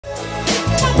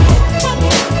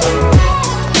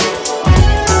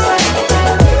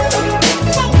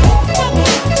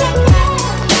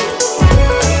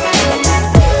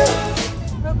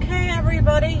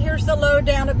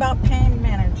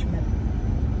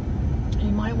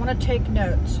might want to take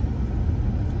notes.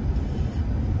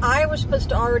 I was supposed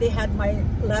to already had my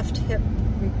left hip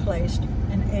replaced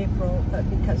in April, but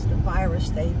because of the virus,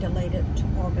 they delayed it to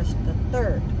August the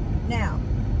 3rd. Now,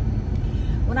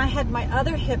 when I had my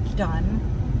other hip done,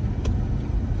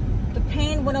 the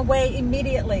pain went away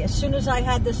immediately. As soon as I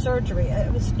had the surgery,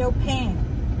 it was no pain.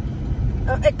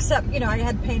 Except, you know, I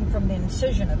had pain from the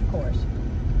incision, of course.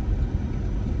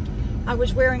 I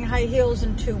was wearing high heels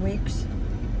in 2 weeks,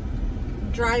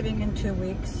 driving in 2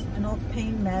 weeks, and off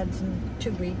pain meds in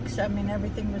 2 weeks. I mean,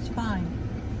 everything was fine.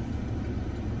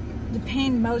 The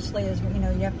pain mostly is, you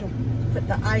know, you have to put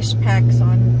the ice packs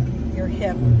on your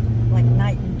hip like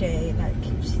night and day. That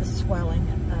keeps the swelling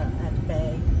at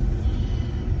bay.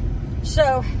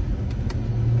 So,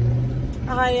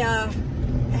 I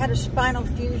had a spinal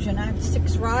fusion. I have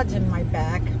 6 rods in my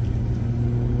back.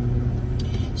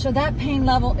 So that pain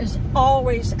level is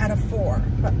always at a 4.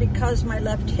 But because my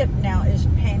left hip now is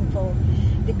painful,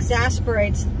 it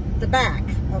exasperates the back,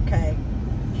 okay?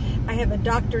 I have a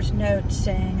doctor's note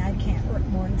saying I can't work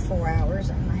more than 4 hours,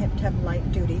 and I have to have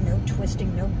light duty, no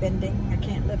twisting, no bending. I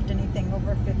can't lift anything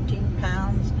over 15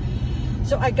 pounds.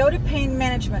 So I go to pain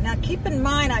management. Now keep in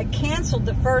mind, I canceled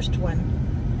the first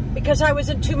one because I was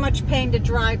in too much pain to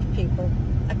drive people.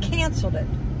 I canceled it.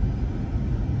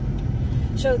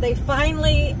 So they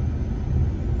finally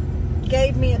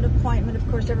gave me an appointment. Of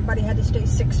course, everybody had to stay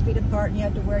 6 feet apart and you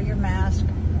had to wear your mask.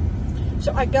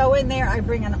 So I go in there, I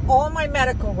bring in all my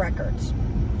medical records.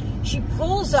 She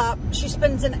pulls up, she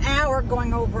spends an hour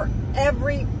going over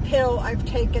every pill I've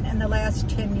taken in the last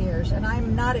 10 years. And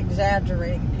I'm not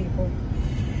exaggerating, people.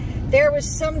 There was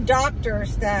some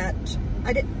doctors that,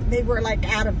 they were like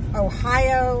out of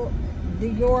Ohio,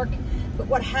 New York. But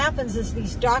what happens is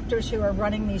these doctors who are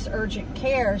running these urgent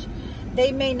cares,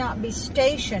 they may not be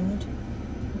stationed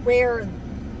where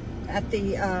at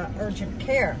the urgent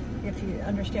care, if you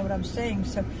understand what I'm saying.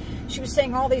 So she was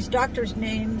saying all these doctors'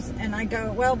 names, and I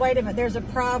go, well, wait a minute, there's a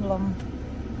problem.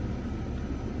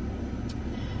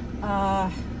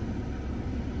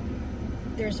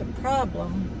 There's a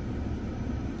problem.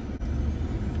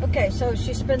 Okay, so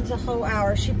she spends a whole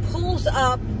hour. She pulls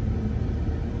up.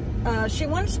 She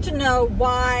wants to know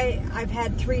why I've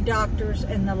had 3 doctors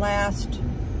in the last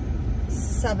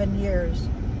 7 years.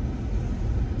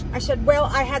 I said, well,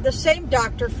 I had the same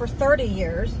doctor for 30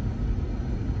 years.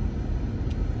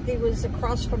 He was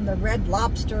across from the Red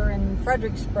Lobster in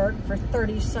Fredericksburg for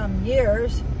 30-some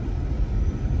years.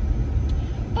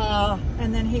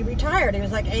 And then he retired. He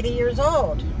was like 80 years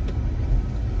old.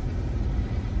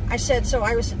 I said, so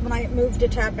when I moved to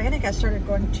Tappahannock, I started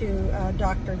going to a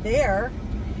doctor there.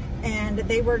 And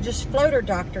they were just floater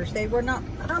doctors. They were not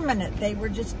permanent. They were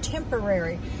just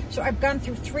temporary. So I've gone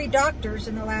through 3 doctors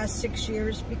in the last 6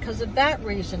 years because of that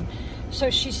reason.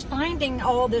 So she's finding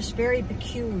all this very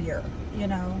peculiar, you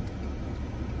know.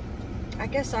 I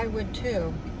guess I would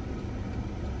too.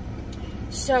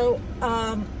 So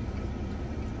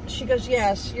she goes,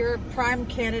 yes, you're a prime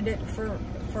candidate for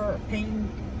pain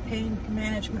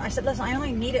management. I said, listen, I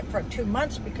only need it for 2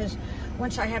 months because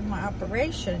once I have my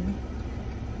operation,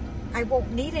 I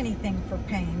won't need anything for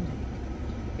pain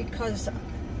because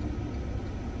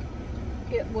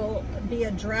it will be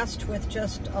addressed with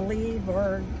just Aleve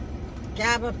or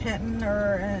Gabapentin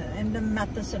or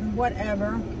indomethacin,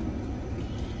 whatever.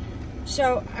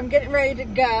 So I'm getting ready to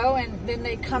go, and then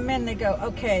they come in, they go,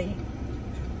 okay,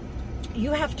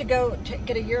 you have to go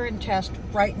get a urine test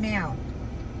right now,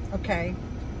 okay?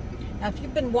 Now, if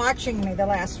you've been watching me the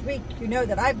last week, you know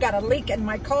that I've got a leak in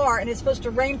my car, and it's supposed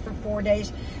to rain for 4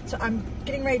 days. So I'm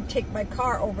getting ready to take my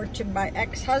car over to my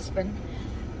ex-husband,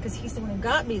 because he's the one who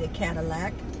got me the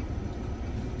Cadillac.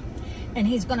 And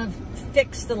he's going to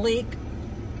fix the leak,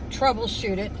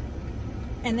 troubleshoot it.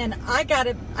 And then I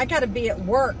gotta be at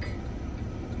work.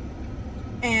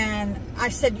 And I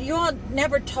said, you all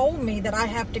never told me that I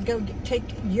have to go take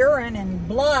urine and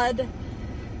blood.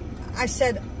 I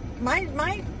said,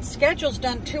 my schedule's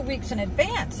done 2 weeks in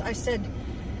advance. I said,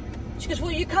 she goes,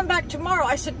 well, you come back tomorrow.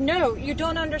 I said, no, you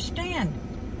don't understand.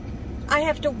 I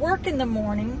have to work in the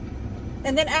morning,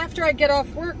 and then after I get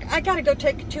off work, I got to go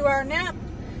take a 2-hour nap.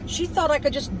 She thought I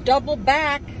could just double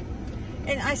back.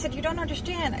 And I said, you don't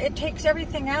understand. It takes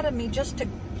everything out of me just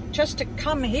to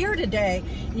come here today.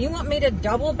 You want me to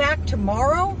double back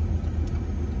tomorrow?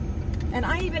 And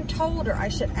I even told her, I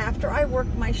said, after I work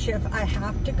my shift, I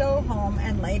have to go home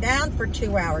and lay down for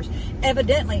 2 hours.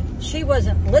 Evidently, she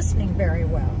wasn't listening very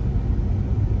well.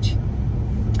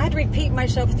 I had to repeat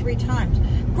myself 3 times.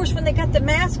 Of course, when they got the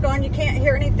mask on, you can't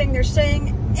hear anything they're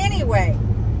saying anyway.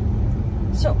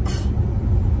 So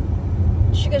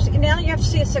she goes, now you have to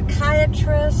see a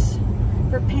psychiatrist.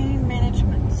 for pain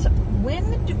management. So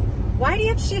why do you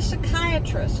have to see a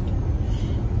psychiatrist?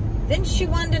 Then she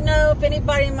wanted to know if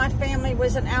anybody in my family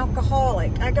was an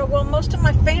alcoholic. I go, well, most of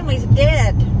my family's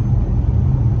dead.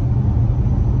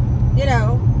 You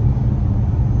know,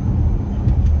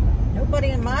 nobody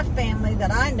in my family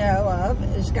that I know of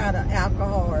has got an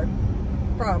alcohol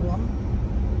problem.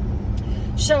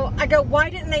 So I go, why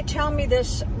didn't they tell me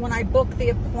this when I booked the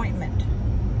appointment?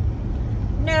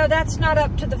 No, that's not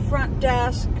up to the front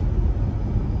desk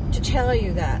to tell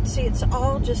you that. See, it's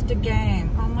all just a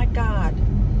game. Oh my God.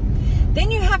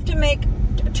 Then you have to make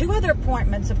 2 other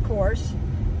appointments, of course,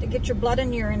 to get your blood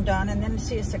and urine done, and then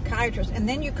see a psychiatrist, and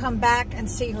then you come back and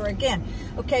see her again.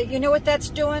 Okay, you know what that's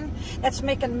doing? That's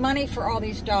making money for all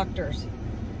these doctors.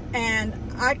 And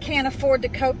I can't afford the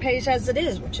co-pays as it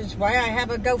is, which is why I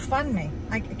have a GoFundMe.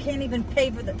 I can't even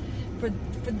pay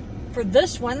for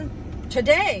this one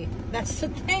today. That's the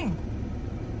thing.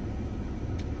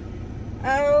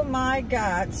 Oh my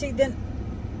God. See, then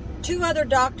 2 other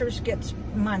doctors gets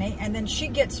money, and then she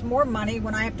gets more money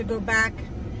when I have to go back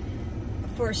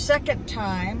for a second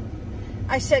time.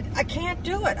 I said, I can't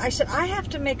do it. I said, I have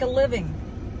to make a living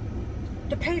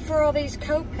to pay for all these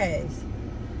co-pays.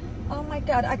 Oh my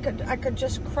God, I could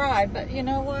just cry. But you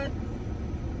know what?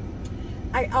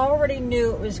 I already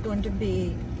knew it was going to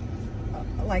be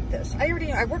like this.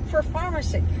 I work for a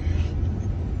pharmacy.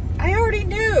 I already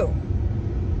knew.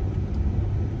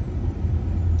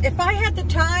 If I had the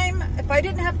time, if I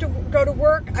didn't have to go to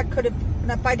work, I could have,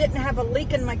 and if I didn't have a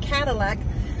leak in my Cadillac,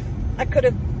 I could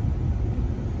have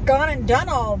gone and done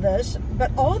all this.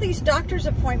 But all these doctor's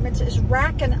appointments is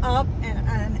racking up,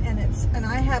 and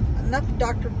I have enough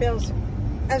doctor bills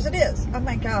as it is. Oh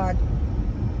my God.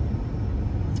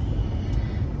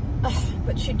 Oh,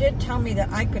 but she did tell me that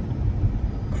I could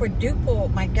quadruple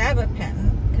my Gabapentin,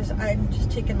 because I'm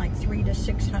just taking like 300 to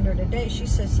 600 a day. She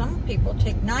says some people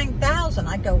take 9,000.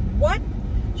 I go, what?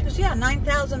 She goes, yeah,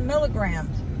 9,000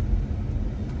 milligrams.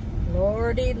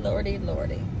 Lordy, Lordy,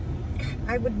 Lordy.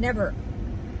 I would never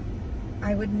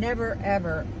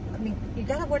ever. I mean, you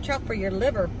gotta watch out for your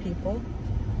liver, people.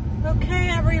 Okay,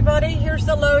 everybody, here's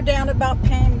the lowdown about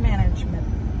pain management.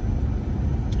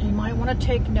 You might want to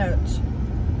take notes.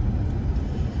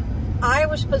 I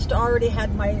was supposed to already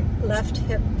had my left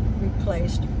hip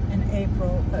replaced in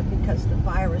April, but because the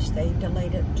virus, they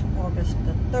delayed it to August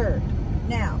the 3rd.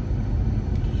 Now,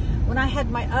 when I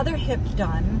had my other hip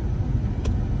done,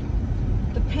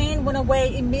 the pain went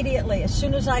away immediately as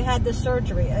soon as I had the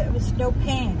surgery. It was no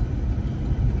pain.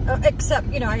 Except,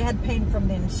 you know, I had pain from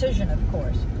the incision, of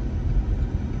course.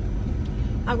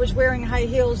 I was wearing high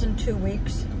heels in 2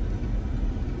 weeks,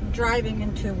 driving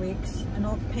in 2 weeks, and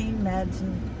off pain meds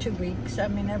in 2 weeks. I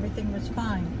mean, everything was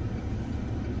fine.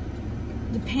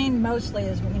 The pain mostly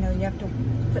is, you know, you have to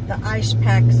put the ice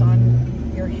packs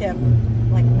on your hip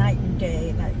like night and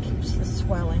day. That keeps the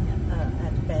swelling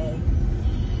at bay.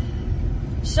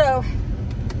 So,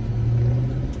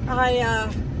 I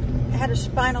had a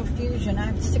spinal fusion. I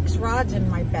have 6 rods in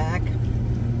my back.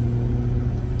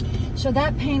 So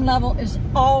that pain level is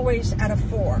always at a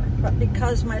 4. But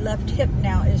because my left hip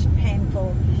now is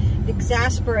painful, it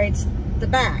exasperates the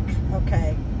back,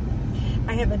 okay?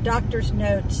 I have a doctor's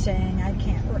note saying I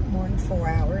can't work more than 4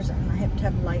 hours, and I have to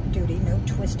have light duty, no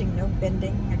twisting, no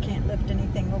bending. I can't lift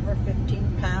anything over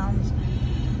 15 pounds.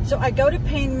 So I go to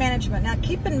pain management. Now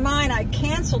keep in mind, I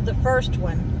canceled the first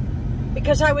one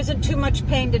because I was in too much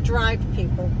pain to drive,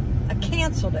 people. I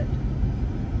canceled it.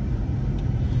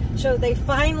 So they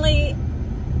finally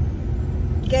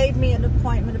gave me an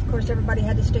appointment. Of course, everybody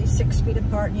had to stay 6 feet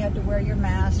apart and you had to wear your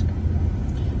mask.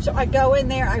 So I go in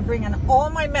there, I bring in all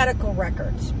my medical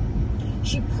records.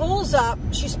 She pulls up,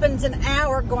 she spends an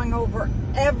hour going over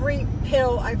every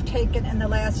pill I've taken in the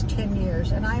last 10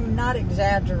 years. And I'm not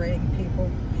exaggerating, people.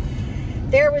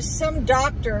 There was some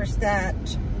doctors that,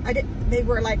 they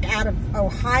were like out of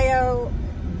Ohio,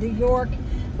 New York.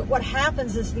 But what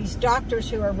happens is these doctors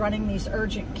who are running these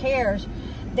urgent cares,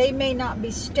 they may not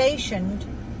be stationed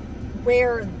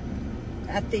where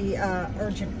at the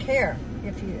urgent care,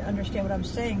 if you understand what I'm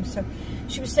saying. So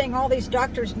she was saying all these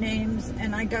doctors' names,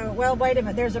 and I go, well, wait a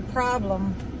minute, there's a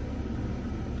problem.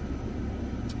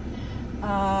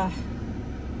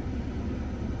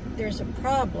 There's a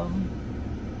problem.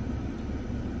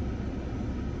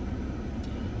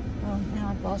 Oh, now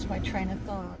I've lost my train of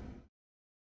thought.